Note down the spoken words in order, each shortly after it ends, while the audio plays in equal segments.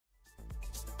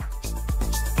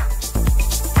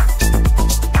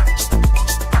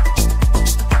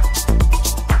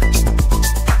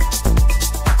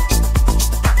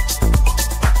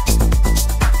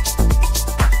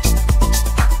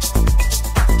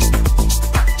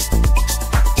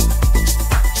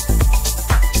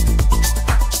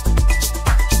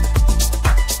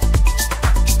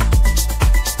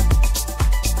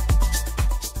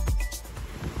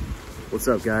What's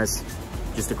up, guys?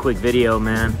 Just a quick video,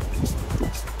 man.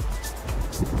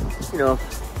 You know,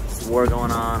 there's war going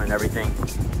on and everything.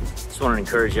 Just want to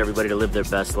encourage everybody to live their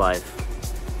best life.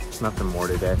 Nothing more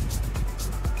today.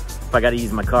 If I got to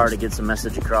use my car to get some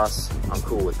message across, I'm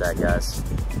cool with that, guys.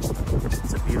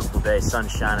 It's a beautiful day,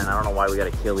 sun's shining. I don't know why we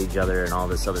got to kill each other and all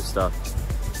this other stuff.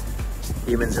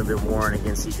 Humans have been warring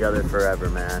against each other forever,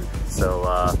 man.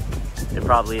 So it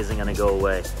probably isn't going to go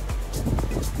away.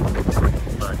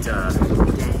 But dang,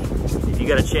 if you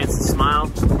got a chance to smile,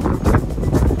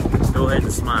 go ahead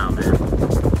and smile, man.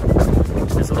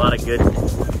 There's a lot of good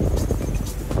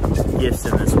gifts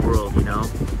in this world, you know.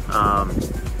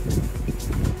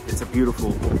 It's a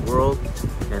beautiful world,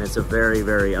 and it's a very,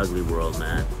 very ugly world,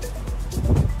 man.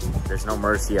 There's no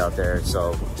mercy out there,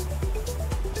 so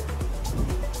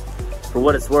for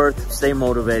what it's worth, stay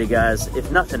motivated, guys.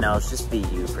 If nothing else, just be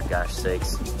you, for gosh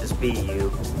sakes. Just be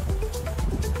you.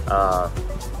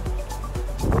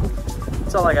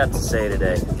 That's all I got to say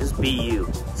today. Just be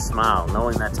you. Smile,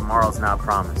 knowing that tomorrow's not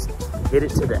promised. Hit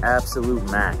it to the absolute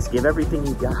max. Give everything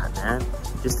you got, man,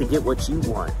 just to get what you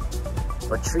want.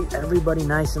 But treat everybody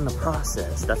nice in the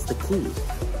process. That's the key.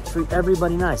 Treat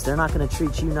everybody nice. They're not going to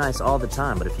treat you nice all the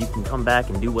time, but if you can come back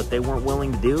and do what they weren't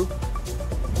willing to do,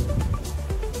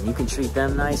 and you can treat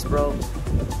them nice, bro,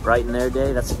 brighten their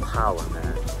day, that's power,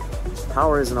 man.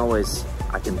 Power isn't always,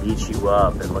 I can beat you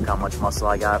up and look how much muscle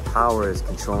I got. Power is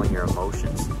controlling your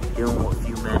emotions, doing what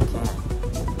few men can.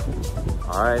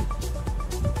 All right.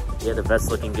 Yeah, the vet's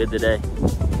looking good today.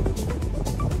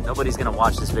 Nobody's gonna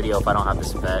watch this video if I don't have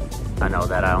this vet. I know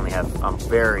that. I'm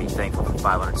very thankful for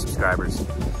 500 subscribers,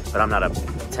 but I'm not a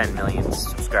 10 million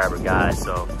subscriber guy.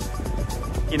 So,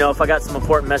 you know, if I got some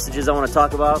important messages I want to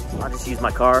talk about, I'll just use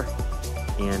my car.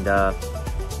 And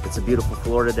it's a beautiful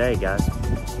Florida day, guys.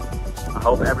 I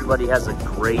hope everybody has a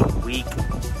great week.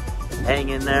 Hang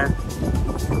in there.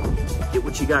 Get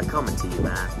what you got coming to you,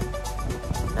 man.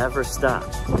 Never stop.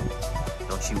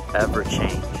 Don't you ever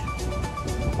change.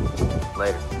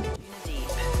 Later.